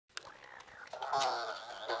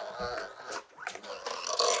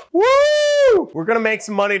we're gonna make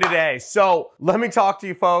some money today. So let me talk to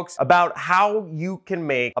you folks about how you can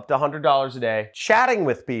make up to $100 a day chatting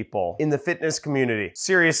with people in the fitness community.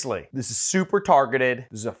 Seriously, this is super targeted.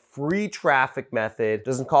 This is a free traffic method,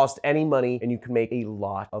 doesn't cost any money, and you can make a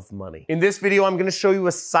lot of money. In this video, I'm gonna show you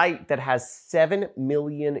a site that has 7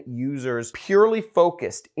 million users purely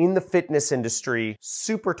focused in the fitness industry,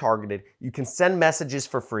 super targeted. You can send messages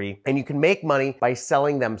for free, and you can make money by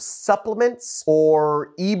selling them supplements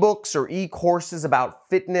or ebooks or e-courses about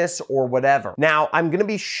fitness or whatever. Now, I'm gonna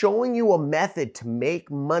be showing you a method to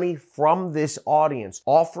make money from this audience,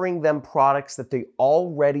 offering them products that they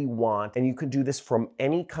already want, and you can do this from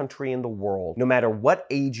any country in the world, no matter what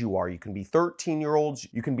age you are. You can be 13-year-olds,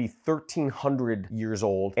 you can be 1,300 years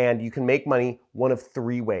old, and you can make money one of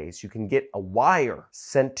 3 ways. You can get a wire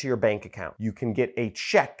sent to your bank account, you can get a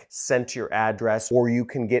check sent to your address, or you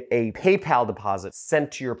can get a PayPal deposit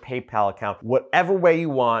sent to your PayPal account. Whatever way you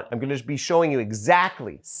want, I'm gonna be showing you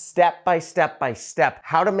exactly, step by step by step,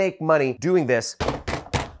 how to make money doing this.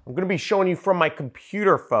 I'm gonna be showing you from my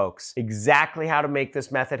computer, folks, exactly how to make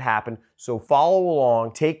this method happen. So follow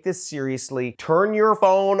along, take this seriously, turn your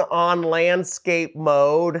phone on landscape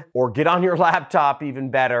mode, or get on your laptop even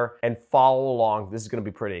better, and follow along. This is gonna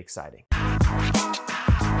be pretty exciting.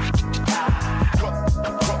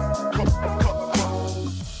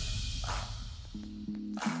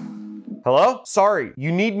 Hello? Sorry,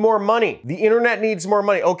 you need more money. The internet needs more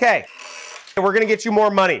money. Okay, we're gonna get you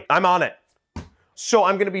more money. I'm on it. So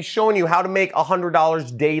I'm gonna be showing you how to make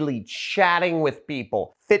 $100 daily chatting with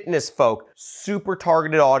people, fitness folk, super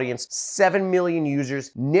targeted audience, 7 million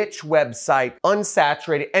users, niche website,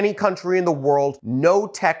 unsaturated, any country in the world, no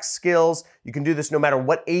tech skills. You can do this no matter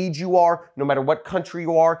what age you are, no matter what country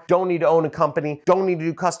you are, don't need to own a company, don't need to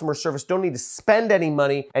do customer service, don't need to spend any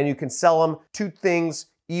money, and you can sell them 2 things,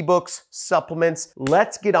 ebooks, supplements.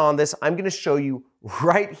 Let's get on this. I'm gonna show you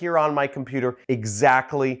right here on my computer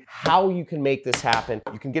exactly how you can make this happen.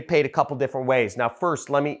 You can get paid a couple different ways. Now, first,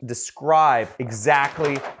 let me describe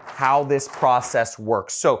exactly how this process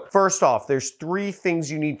works. So first off, there's 3 things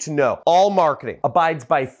you need to know. All marketing abides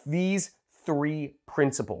by these 3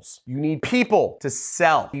 principles. You need people to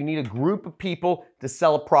sell. You need a group of people to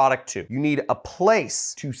sell a product to. You need a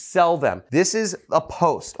place to sell them. This is a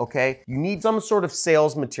post, okay? You need some sort of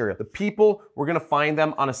sales material. The people, we're gonna find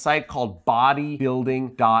them on a site called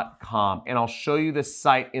bodybuilding.com, and I'll show you this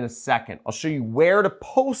site in a second. I'll show you where to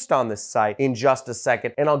post on this site in just a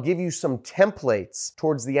second, and I'll give you some templates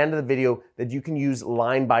towards the end of the video that you can use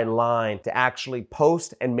line by line to actually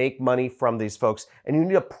post and make money from these folks. And you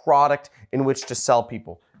need a product in which to sell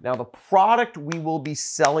people. Now, the product we will be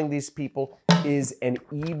selling these people is an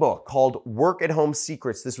ebook called Work at Home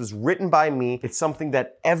Secrets. This was written by me. It's something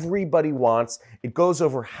that everybody wants. It goes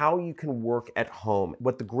over how you can work at home.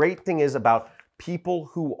 What the great thing is about people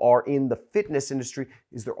who are in the fitness industry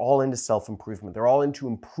is they're all into self-improvement. They're all into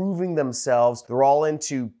improving themselves. They're all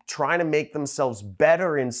into trying to make themselves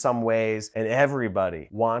better in some ways, and everybody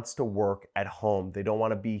wants to work at home. They don't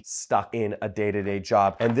want to be stuck in a day-to-day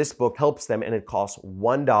job. And this book helps them, and it costs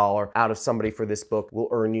 $1 out of somebody for this book will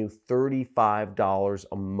earn you $35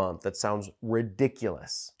 a month. That sounds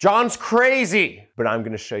ridiculous. John's crazy, but I'm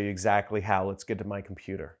gonna show you exactly how. Let's get to my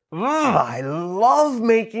computer. I love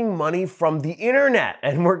making money from the internet,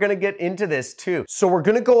 and we're gonna get into this too. So we're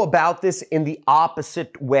gonna go about this in the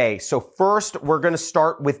opposite way. So first, we're gonna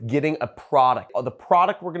start with getting a product. The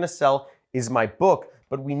product we're gonna sell is my book,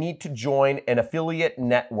 but we need to join an affiliate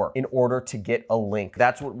network in order to get a link.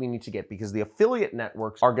 That's what we need to get, because the affiliate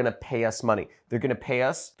networks are gonna pay us money. They're gonna pay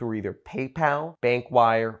us through either PayPal, bank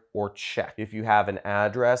wire, or check. If you have an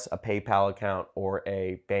address, a PayPal account, or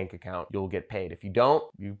a bank account, you'll get paid. If you don't,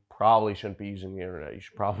 you probably shouldn't be using the internet. You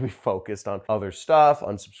should probably be focused on other stuff,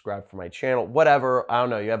 unsubscribe from my channel, whatever. I don't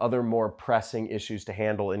know, you have other more pressing issues to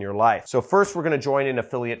handle in your life. So first, we're gonna join an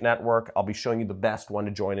affiliate network. I'll be showing you the best one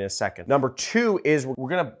to join in a second. Number 2 is we're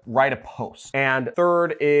gonna write a post. And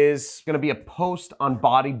third is gonna be a post on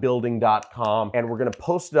bodybuilding.com, and we're gonna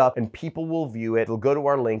post it up and people will view it. They'll go to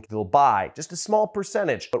our link, they'll buy just a small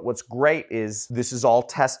percentage. But what's great is this is all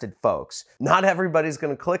tested, folks. Not everybody's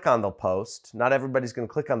gonna click on the post. Not everybody's gonna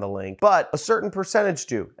click on the link, but a certain percentage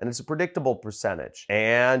do, and it's a predictable percentage.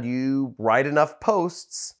 And you write enough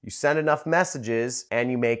posts, you send enough messages,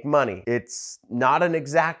 and you make money. It's not an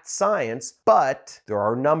exact science, but there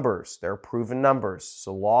are numbers. There are proven numbers.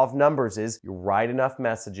 So law of numbers is you write enough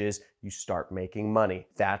messages, you start making money.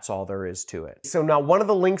 That's all there is to it. So now one of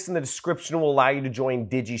the links in the description will allow you to join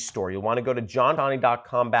Digistore. You'll want to go to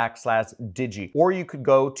johncrestani.com/digi, or you could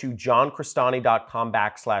go to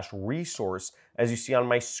johncrestani.com/resource, as you see on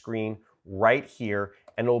my screen right here,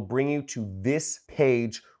 and it'll bring you to this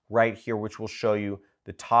page right here, which will show you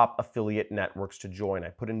the top affiliate networks to join. I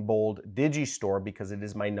put in bold Digistore because it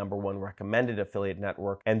is my #1 recommended affiliate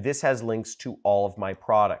network, and this has links to all of my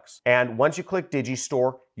products. And once you click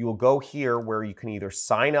Digistore, you will go here where you can either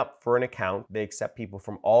sign up for an account. They accept people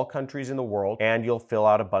from all countries in the world, and you'll fill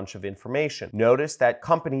out a bunch of information. Notice that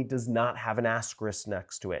company does not have an asterisk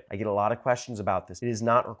next to it. I get a lot of questions about this. It is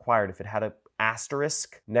not required. If it had an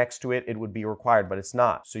asterisk next to it, it would be required, but it's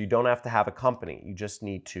not. So you don't have to have a company. You just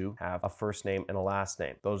need to have a first name and a last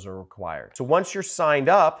name. Those are required. So once you're signed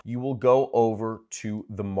up, you will go over to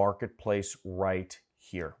the marketplace right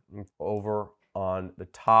here. Over on the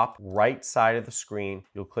top right side of the screen,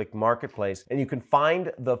 you'll click Marketplace, and you can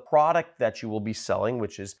find the product that you will be selling,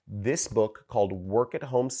 which is this book called Work at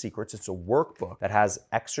Home Secrets. It's a workbook that has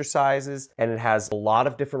exercises, and it has a lot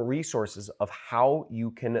of different resources of how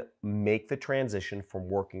you can make the transition from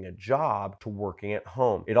working a job to working at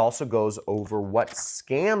home. It also goes over what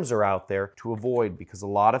scams are out there to avoid, because a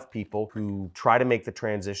lot of people who try to make the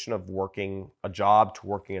transition of working a job to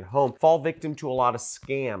working at home fall victim to a lot of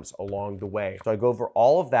scams along the way. So I go over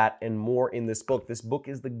all of that and more in this book. This book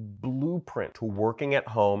is the blueprint to working at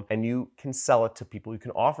home, and you can sell it to people. You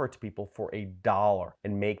can offer it to people for $1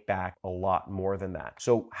 and make back a lot more than that.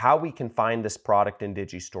 So how we can find this product in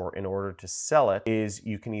Digistore in order to sell it is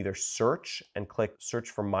you can either search and click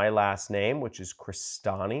search for my last name, which is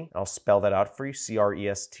Crestani. I'll spell that out for you,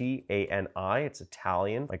 Crestani. It's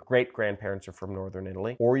Italian. My great-grandparents are from Northern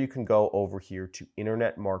Italy. Or you can go over here to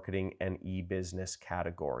Internet Marketing and E-Business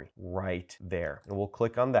category right there. And we'll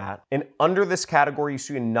click on that. And under this category, you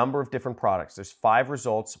see a number of different products. There's 5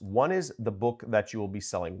 results. One is the book that you will be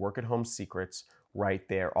selling, Work at Home Secrets, right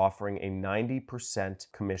there, offering a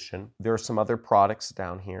 90% commission. There are some other products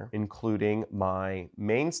down here, including my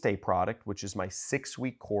mainstay product, which is my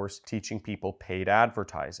 6-week course teaching people paid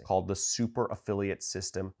advertising called the Super Affiliate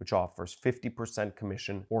System, which offers 50%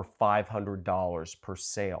 commission or $500 per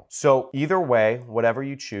sale. So either way, whatever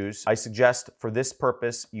you choose, I suggest for this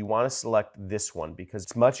purpose, you want to select this one because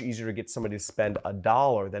it's much easier to get somebody to spend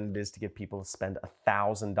 $1 than it is to get people to spend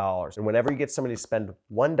 $1,000. And whenever you get somebody to spend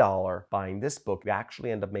 $1 buying this book, you actually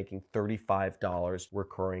end up making $35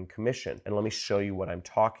 recurring commission. And let me show you what I'm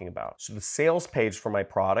talking about. So the sales page for my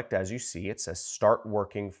product, as you see, it says start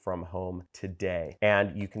working from home today.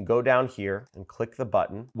 And you can go down here and click the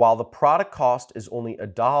button. While the product cost is only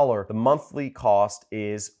 $1, the monthly cost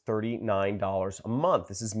is $39 a month.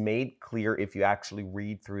 This is made clear if you actually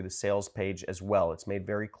read through the sales page as well. It's made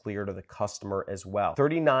very clear to the customer as well.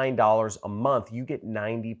 $39 a month, you get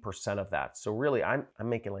 90% of that. So really, I'm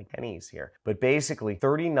making like pennies here. But basically,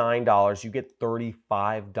 $39, you get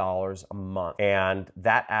 $35 a month. And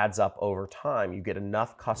that adds up over time. You get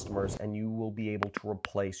enough customers and you will be able to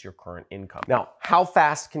replace your current income. Now, how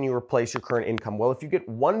fast can you replace your current income? Well, if you get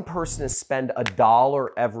one person to spend $1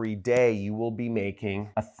 every day, you will be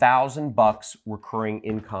making $1,000 recurring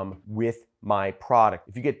income with my product.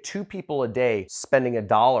 If you get 2 people a day spending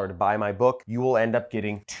 $1 to buy my book, you will end up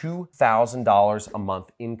getting $2,000 a month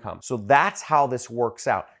income. So that's how this works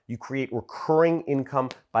out. You create recurring income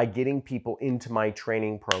by getting people into my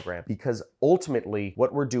training program, because ultimately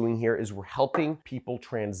what we're doing here is we're helping people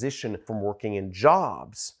transition from working in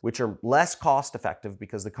jobs, which are less cost effective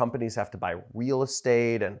because the companies have to buy real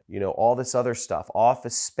estate and, all this other stuff,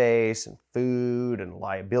 office space and food and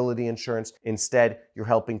liability insurance. Instead, you're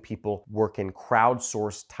helping people work in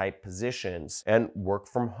crowdsourced type positions and work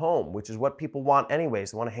from home, which is what people want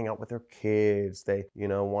anyways. They want to hang out with their kids. They,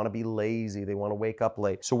 want to be lazy. They want to wake up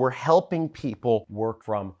late. So we're helping people work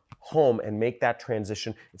from home and make that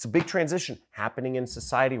transition. It's a big transition happening in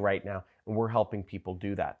society right now, and we're helping people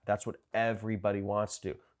do that. That's what everybody wants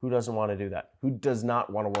to do. Who doesn't want to do that? Who does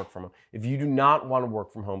not want to work from home? If you do not want to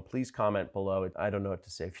work from home, please comment below. I don't know what to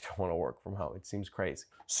say if you don't want to work from home. It seems crazy.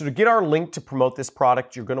 So to get our link to promote this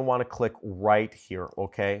product, you're going to want to click right here,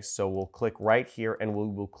 okay? So we'll click right here and we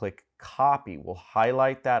will click copy. We'll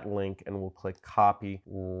highlight that link and we'll click copy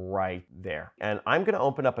right there. And I'm going to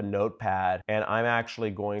open up a notepad and I'm actually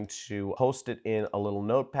going to post it in a little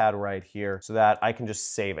notepad right here so that I can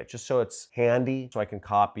just save it, just so it's handy so I can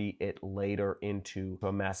copy it later into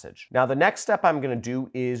a message. Now, the next step I'm going to do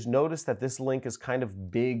is notice that this link is kind of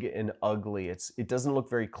big and ugly. It doesn't look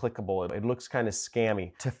very clickable. It looks kind of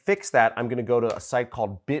scammy. To fix that, I'm going to go to a site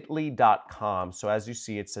called bit.ly.com. So as you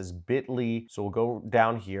see, it says bit.ly. So we'll go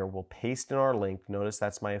down here. We'll paste in our link. Notice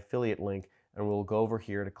that's my affiliate link. And we'll go over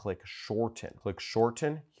here to click shorten. Click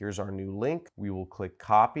shorten. Here's our new link. We will click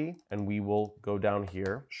copy and we will go down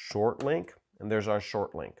here, short link. And there's our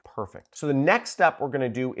short link. Perfect. So the next step we're going to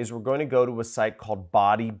do is we're going to go to a site called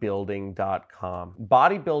bodybuilding.com.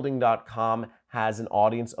 Bodybuilding.com has an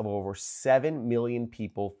audience of over 7 million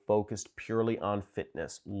people focused purely on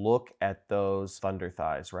fitness. Look at those thunder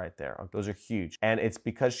thighs right there. Those are huge. And it's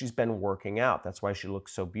because she's been working out. That's why she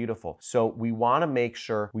looks so beautiful. So we want to make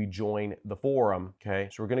sure we join the forum, okay?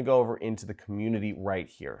 So we're going to go over into the community right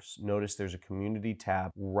here. So notice there's a community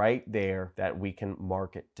tab right there that we can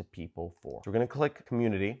market to people for. So we're going to click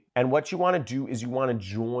community. And what you want to do is you want to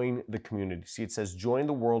join the community. See, it says join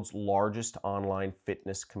the world's largest online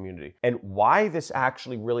fitness community. And why this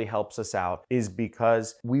actually really helps us out is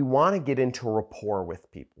because we want to get into rapport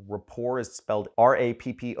with people. Rapport is spelled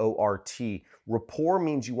R-A-P-P-O-R-T. Rapport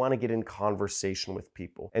means you want to get in conversation with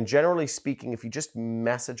people. And generally speaking, if you just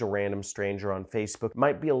message a random stranger on Facebook, it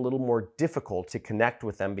might be a little more difficult to connect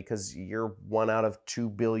with them because you're 1 out of 2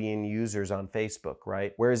 billion users on Facebook,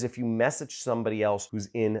 right? Whereas if you message somebody else who's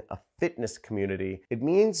in a fitness community, it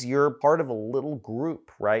means you're part of a little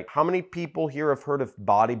group, right? How many people here have heard of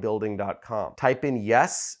bodybuilding.com? Type in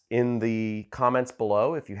yes in the comments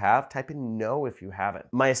below if you have. Type in no if you haven't.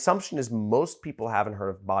 My assumption is most people haven't heard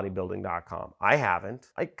of bodybuilding.com. I haven't.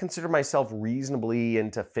 I consider myself reasonably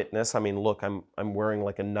into fitness. I mean, look, I'm wearing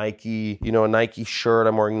like a Nike, a Nike shirt.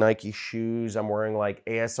 I'm wearing Nike shoes. I'm wearing like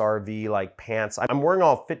ASRV like pants. I'm wearing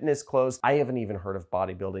all fitness clothes. I haven't even heard of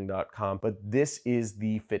bodybuilding.com, but this is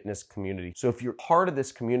the fitness community. So if you're part of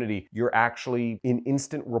this community, you're actually in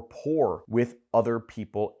instant rapport with other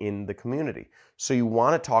people in the community. So you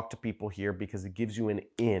want to talk to people here because it gives you an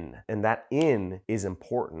in, and that in is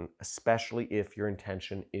important, especially if your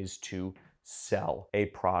intention is to sell a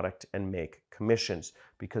product and make commissions.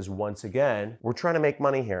 Because once again, we're trying to make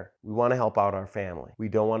money here. We want to help out our family. We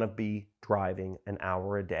don't want to be driving an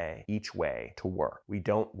hour a day each way to work. We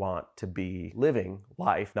don't want to be living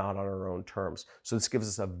life not on our own terms. So this gives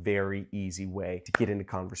us a very easy way to get into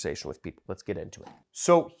conversation with people. Let's get into it.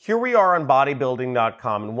 So here we are on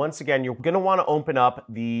bodybuilding.com. And once again, you're going to want to open up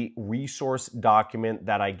the resource document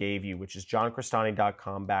that I gave you, which is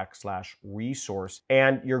johncrestani.com/resource.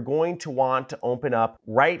 And you're going to want to open up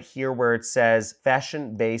right here where it says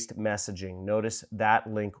fashion-based messaging. Notice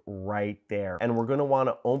that link right there. And we're going to want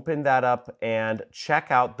to open that up and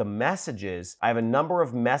check out the messages. I have a number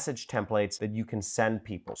of message templates that you can send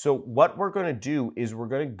people. So what we're going to do is we're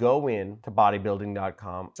going to go in to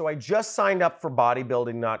bodybuilding.com. So I just signed up for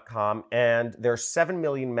bodybuilding.com and there's 7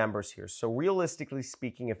 million members here. So realistically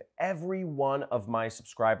speaking, if every one of my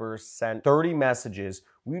subscribers sent 30 messages,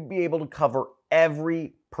 we'd be able to cover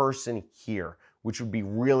every person here, which would be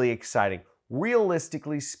really exciting.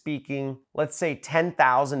 Realistically speaking, let's say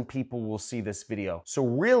 10,000 people will see this video. So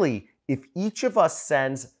really, if each of us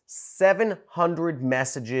sends 700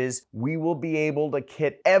 messages, we will be able to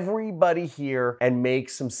hit everybody here and make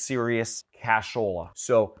some serious cashola.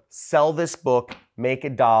 So sell this book, make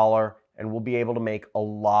 $1, and we'll be able to make a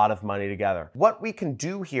lot of money together. What we can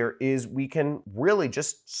do here is we can really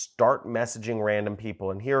just start messaging random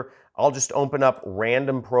people. And here, I'll just open up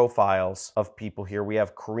random profiles of people here. We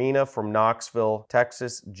have Karina from Knoxville,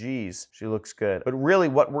 Texas. Geez, she looks good. But really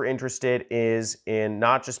what we're interested is in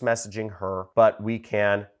not just messaging her, but we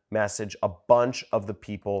can message a bunch of the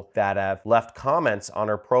people that have left comments on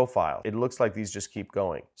her profile. It looks like these just keep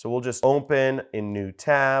going. So we'll just open in new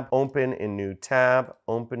tab, open in new tab,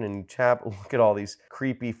 open in new tab. Look at all these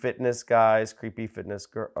creepy fitness guys, creepy fitness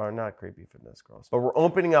girls, or not creepy fitness girls. But we're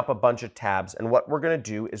opening up a bunch of tabs, and what we're gonna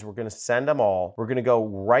do is we're gonna send them all. We're gonna go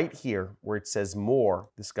right here where it says more,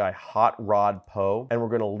 this guy Hot Rod Poe, and we're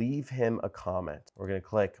gonna leave him a comment. We're gonna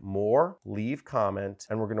click more, leave comment,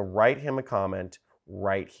 and we're gonna write him a comment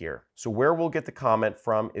right here. So where we'll get the comment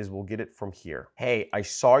from is we'll get it from here. Hey, I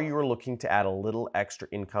saw you were looking to add a little extra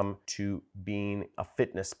income to being a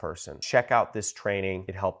fitness person. Check out this training.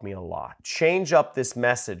 It helped me a lot. Change up this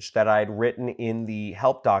message that I had written in the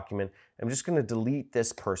help document. I'm just going to delete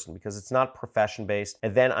this person because it's not profession-based.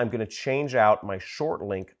 And then I'm going to change out my short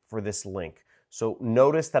link for this link. So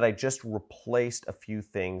notice that I just replaced a few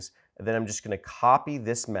things. And then I'm just gonna copy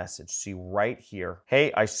this message. See right here.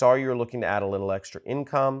 Hey, I saw you're looking to add a little extra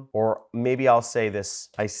income. Or maybe I'll say this.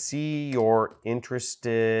 I see you're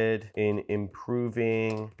interested in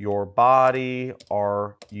improving your body.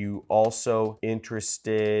 Are you also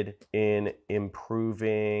interested in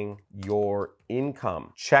improving your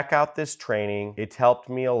income? Check out this training. It helped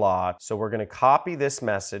me a lot. So we're gonna copy this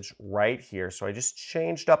message right here. So I just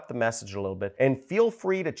changed up the message a little bit. And feel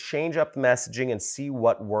free to change up the messaging and see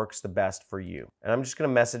what works the best for you. And I'm just gonna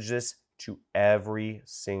message this to every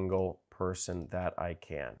single person that I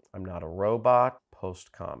can. I'm not a robot.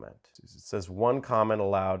 post comment. It says 1 comment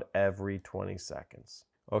allowed every 20 seconds.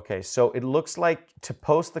 Okay, so it looks like to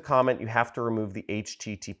post the comment, you have to remove the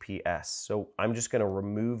HTTPS. So I'm just gonna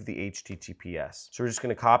remove the HTTPS. So we're just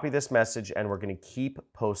gonna copy this message and we're gonna keep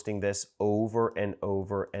posting this over and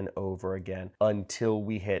over and over again until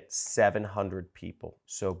we hit 700 people.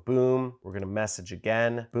 So boom, we're gonna message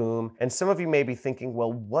again, boom. And some of you may be thinking,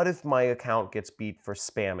 well, what if my account gets beat for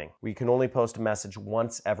spamming? We can only post a message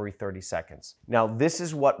once every 30 seconds. Now, this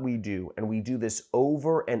is what we do, and we do this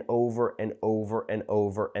over and over and over and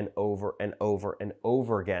over and over and over and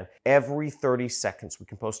over again. Every 30 seconds, we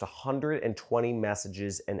can post 120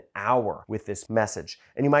 messages an hour with this message.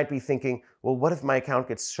 And you might be thinking, well, what if my account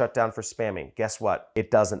gets shut down for spamming? Guess what?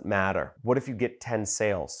 It doesn't matter. What if you get 10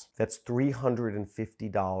 sales? That's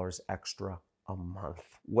 $350 extra a month.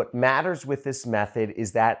 What matters with this method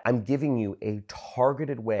is that I'm giving you a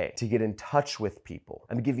targeted way to get in touch with people.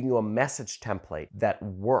 I'm giving you a message template that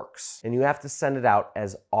works, and you have to send it out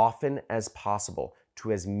as often as possible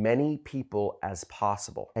to as many people as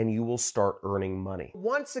possible, and you will start earning money.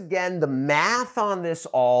 Once again, the math on this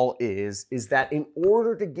all is that in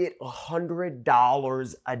order to get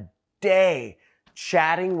 $100 a day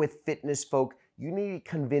chatting with fitness folk, you need to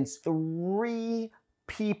convince 3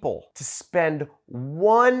 people to spend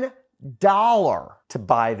 $1 to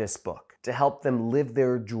buy this book, to help them live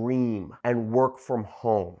their dream and work from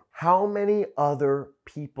home. How many other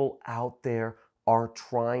people out there are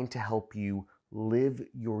trying to help you live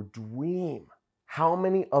your dream? How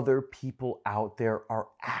many other people out there are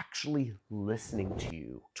actually listening to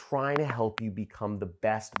you, trying to help you become the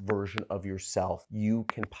best version of yourself you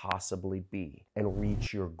can possibly be and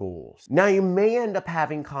reach your goals? Now, you may end up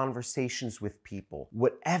having conversations with people,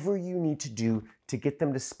 whatever you need to do to get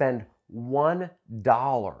them to spend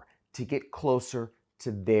 $1 to get closer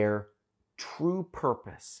to their true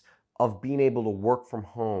purpose of being able to work from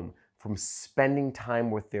home, from spending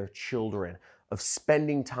time with their children, of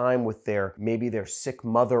spending time with maybe their sick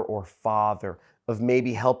mother or father, of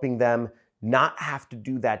maybe helping them not have to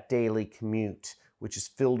do that daily commute, which is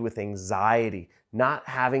filled with anxiety, not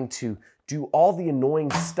having to do all the annoying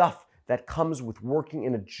stuff that comes with working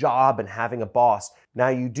in a job and having a boss. Now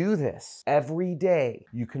you do this every day.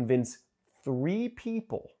 You convince 3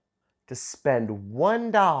 people to spend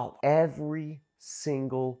 $1 every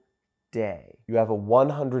single day. You have a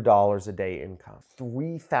 $100 a day income,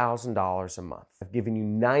 $3,000 a month. I've given you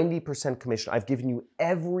 90% commission. I've given you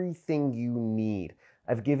everything you need.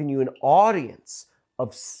 I've given you an audience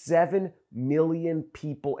of 7 million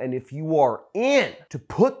people. And if you are in to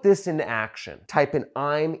put this into action, type in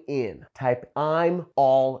 "I'm in." Type "I'm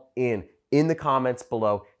all in the comments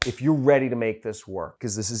below if you're ready to make this work,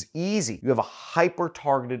 because this is easy. You have a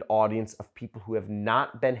hyper-targeted audience of people who have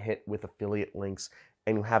not been hit with affiliate links,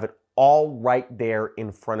 and you have it all right there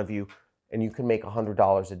in front of you, and you can make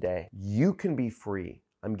 $100 a day. You can be free.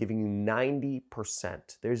 I'm giving you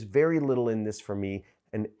 90%. There's very little in this for me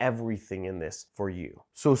and everything in this for you.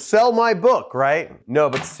 So sell my book, right? No,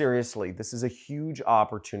 but seriously, this is a huge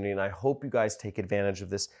opportunity, and I hope you guys take advantage of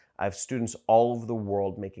this. I have students all over the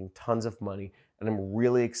world making tons of money, and I'm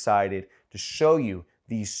really excited to show you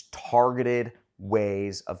these targeted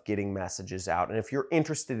ways of getting messages out. And if you're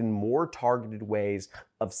interested in more targeted ways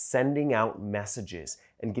of sending out messages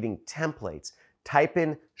and getting templates, type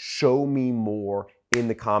in "show me more" in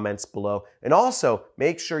the comments below. And also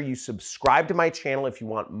make sure you subscribe to my channel if you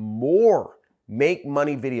want more make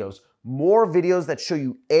money videos, more videos that show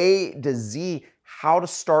you A to Z how to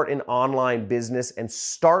start an online business and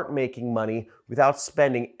start making money without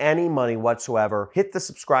spending any money whatsoever. Hit the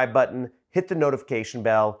subscribe button, hit the notification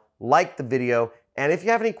bell, like the video, and if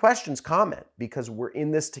you have any questions, comment, because we're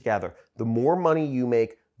in this together. The more money you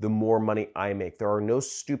make, the more money I make. There are no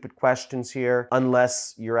stupid questions here,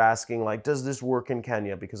 unless you're asking like, does this work in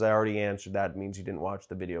Kenya? Because I already answered that. It means you didn't watch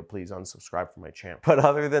the video. Please unsubscribe from my channel. But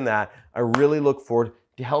other than that, I really look forward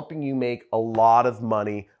to helping you make a lot of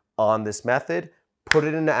money on this method, put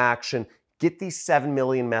it into action, get these 7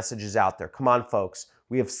 million messages out there. Come on, folks.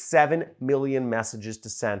 We have 7 million messages to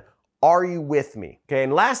send. Are you with me? Okay,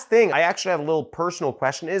 and last thing, I actually have a little personal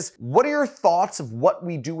question is, what are your thoughts of what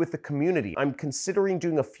we do with the community? I'm considering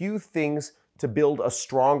doing a few things to build a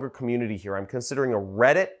stronger community here. I'm considering a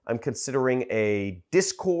Reddit, I'm considering a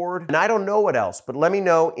Discord, and I don't know what else, but let me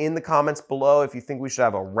know in the comments below if you think we should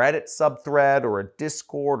have a Reddit subthread or a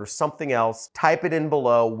Discord or something else. Type it in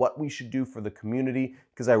below what we should do for the community,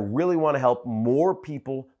 because I really want to help more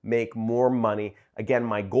people make more money. Again,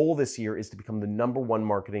 my goal this year is to become the #1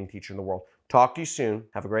 marketing teacher in the world. Talk to you soon.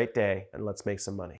 Have a great day, and let's make some money.